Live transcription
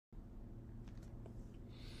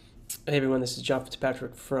Hey everyone, this is John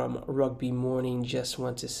Fitzpatrick from Rugby Morning. Just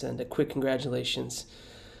want to send a quick congratulations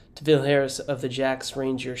to Phil Harris of the Jacks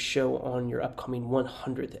Rangers show on your upcoming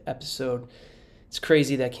 100th episode. It's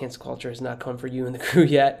crazy that cancel culture has not come for you and the crew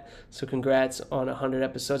yet, so congrats on 100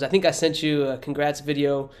 episodes. I think I sent you a congrats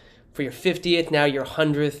video for your 50th, now your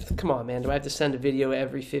 100th. Come on, man, do I have to send a video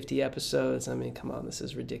every 50 episodes? I mean, come on, this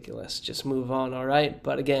is ridiculous. Just move on, all right?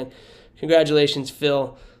 But again, congratulations,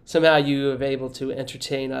 Phil. Somehow you have able to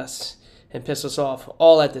entertain us and piss us off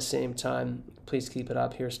all at the same time. Please keep it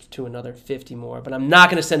up. Here's to another 50 more. But I'm not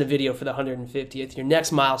going to send a video for the 150th. Your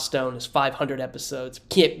next milestone is 500 episodes.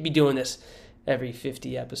 Can't be doing this every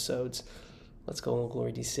 50 episodes. Let's go, Old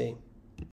Glory DC.